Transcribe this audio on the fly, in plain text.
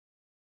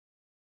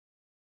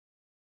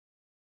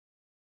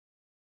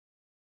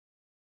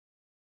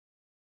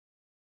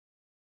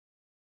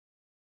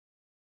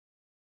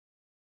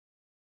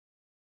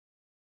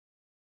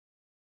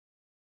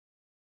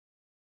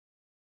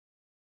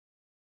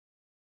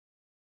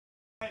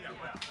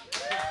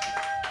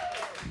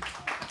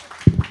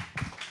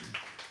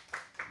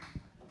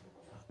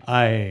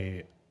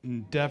I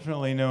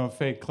definitely know a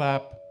fake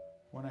clap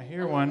when I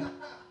hear one.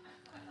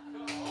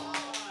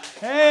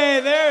 Hey,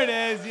 there it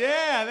is.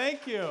 Yeah,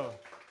 thank you.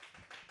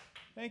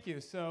 Thank you.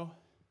 So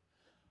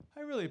I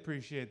really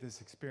appreciate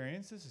this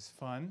experience. This is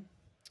fun.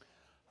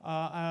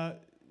 I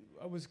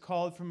was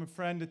called from a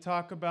friend to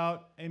talk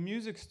about a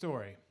music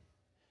story.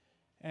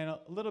 And a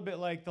little bit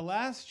like the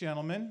last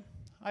gentleman,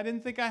 I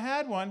didn't think I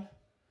had one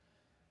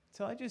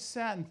until I just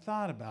sat and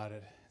thought about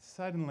it.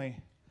 Suddenly,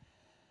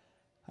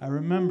 I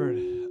remembered,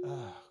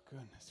 oh,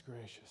 goodness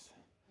gracious.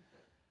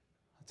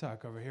 I'll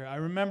talk over here. I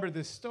remembered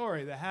this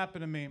story that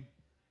happened to me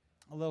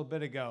a little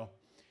bit ago.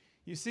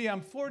 You see,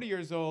 I'm 40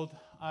 years old.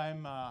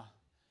 I'm a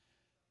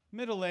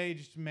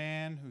middle-aged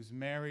man who's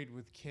married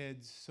with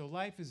kids, so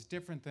life is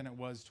different than it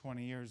was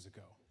 20 years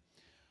ago.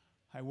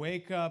 I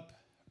wake up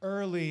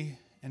early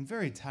and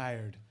very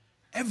tired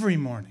every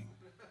morning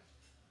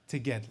to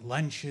get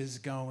lunches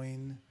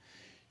going,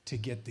 to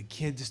get the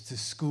kids to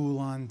school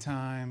on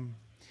time,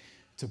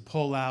 to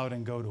pull out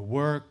and go to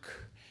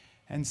work.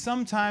 And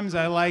sometimes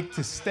I like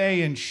to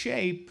stay in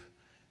shape,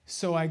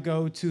 so I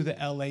go to the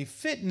LA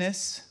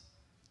Fitness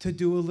to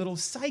do a little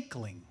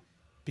cycling,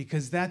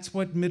 because that's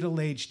what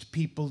middle-aged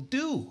people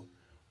do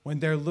when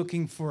they're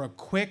looking for a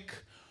quick,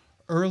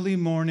 early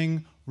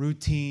morning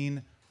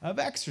routine of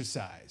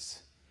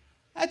exercise.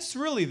 That's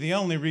really the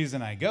only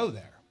reason I go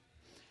there.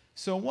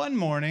 So one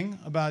morning,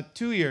 about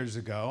 2 years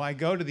ago, I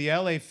go to the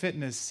LA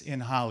Fitness in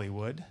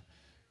Hollywood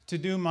to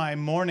do my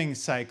morning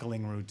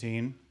cycling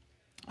routine.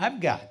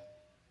 I've got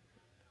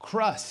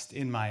crust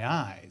in my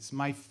eyes.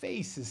 My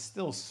face is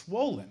still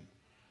swollen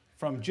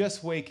from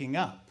just waking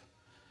up.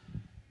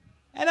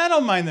 And I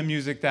don't mind the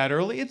music that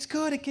early. It's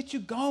good. It gets you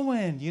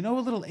going. You know,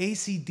 a little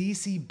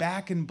AC/DC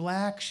Back in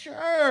Black?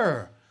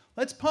 Sure.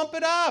 Let's pump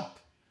it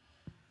up.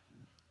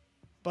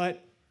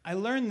 But I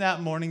learned that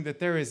morning that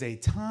there is a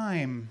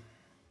time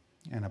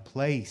and a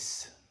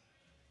place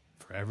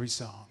for every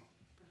song.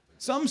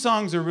 Some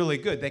songs are really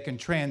good. They can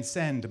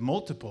transcend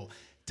multiple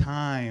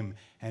time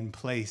and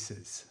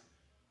places.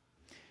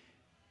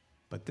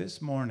 But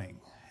this morning,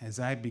 as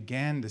I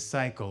began to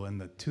cycle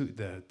and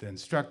the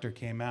instructor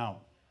came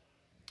out,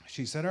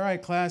 she said, all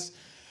right, class,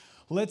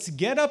 let's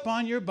get up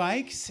on your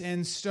bikes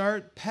and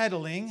start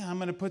pedaling. I'm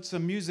going to put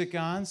some music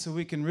on so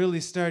we can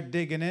really start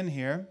digging in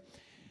here.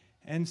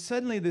 And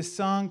suddenly this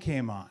song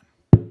came on.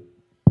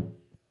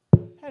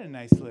 Had a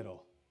nice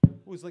little,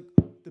 it was like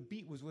the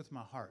beat was with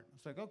my heart.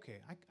 It's like, okay,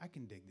 I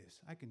can dig this.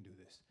 I can do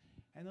this.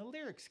 And the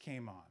lyrics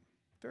came on,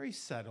 very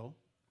subtle.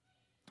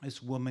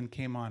 This woman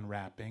came on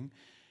rapping,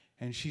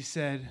 and she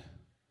said,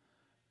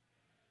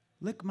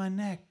 lick my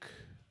neck,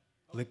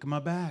 lick my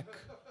back,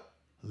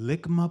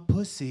 lick my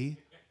pussy,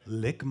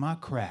 lick my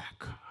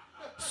crack.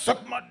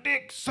 Suck my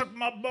dick, suck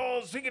my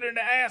balls, stick it in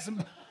the ass.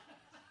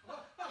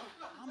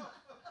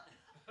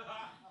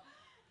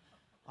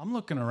 I'm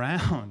looking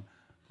around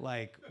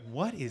like,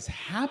 what is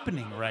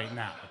happening right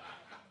now?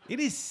 It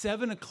is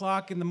 7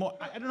 o'clock in the morning.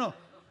 I don't know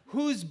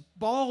whose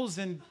balls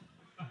and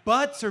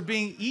butts are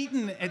being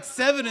eaten at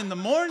 7 in the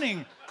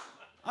morning.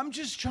 I'm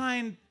just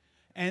trying,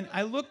 and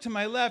I look to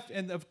my left,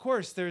 and of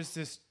course there's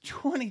this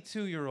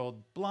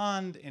 22-year-old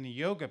blonde in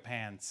yoga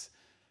pants.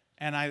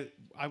 And I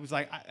was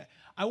like,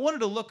 I wanted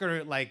to look at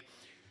her like,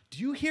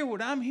 do you hear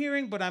what I'm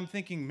hearing? But I'm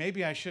thinking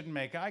maybe I shouldn't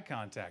make eye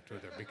contact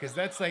with her, because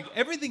that's like,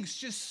 everything's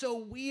just so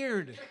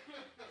weird.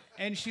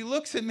 And she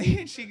looks at me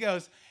and she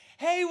goes,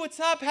 hey, what's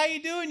up? How you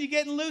doing? You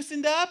getting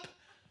loosened up?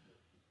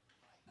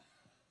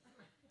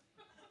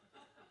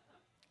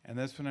 And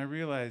that's when I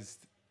realized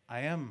I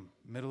am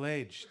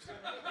middle-aged.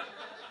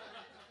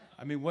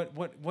 I mean,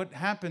 what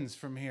happens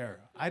from here?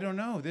 I don't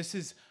know. This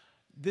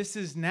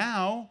is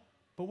now,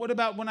 but what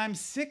about when I'm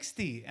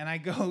 60 and I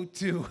go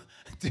to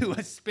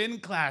a spin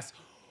class?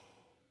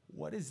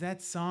 What is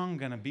that song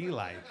gonna be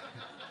like?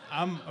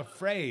 I'm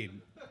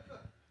afraid.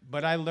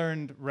 But I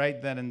learned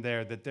right then and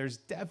there that there's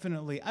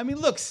definitely, I mean,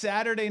 look,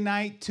 Saturday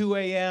night, 2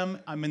 a.m.,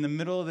 I'm in the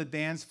middle of the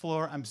dance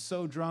floor, I'm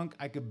so drunk,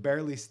 I could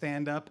barely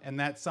stand up, and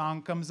that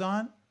song comes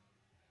on.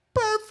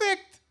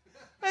 Perfect!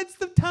 That's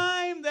the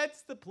time,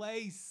 that's the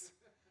place.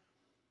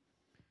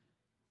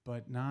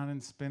 But not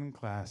in spin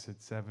class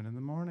at 7 in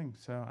the morning,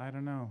 so I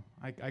don't know.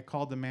 I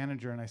called the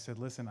manager and I said,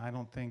 listen, I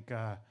don't think,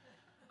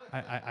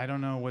 I don't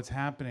know what's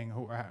happening,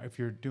 if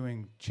you're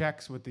doing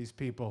checks with these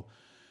people.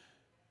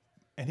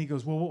 And he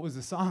goes, well, what was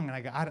the song? And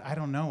I go, I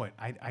don't know it.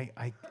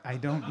 I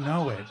don't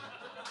know it.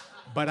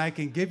 But I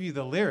can give you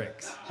the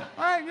lyrics.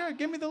 All right, yeah,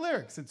 give me the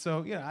lyrics. And so,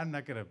 I'm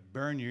not going to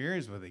burn your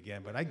ears with it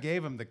again, but I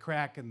gave him the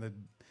crack and the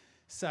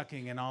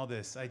sucking and all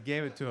this. I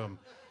gave it to him.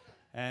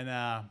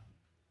 And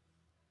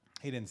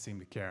he didn't seem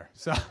to care.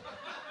 So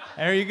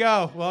there you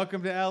go.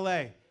 Welcome to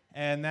LA.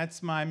 And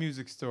that's my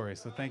music story.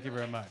 So thank you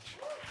very much.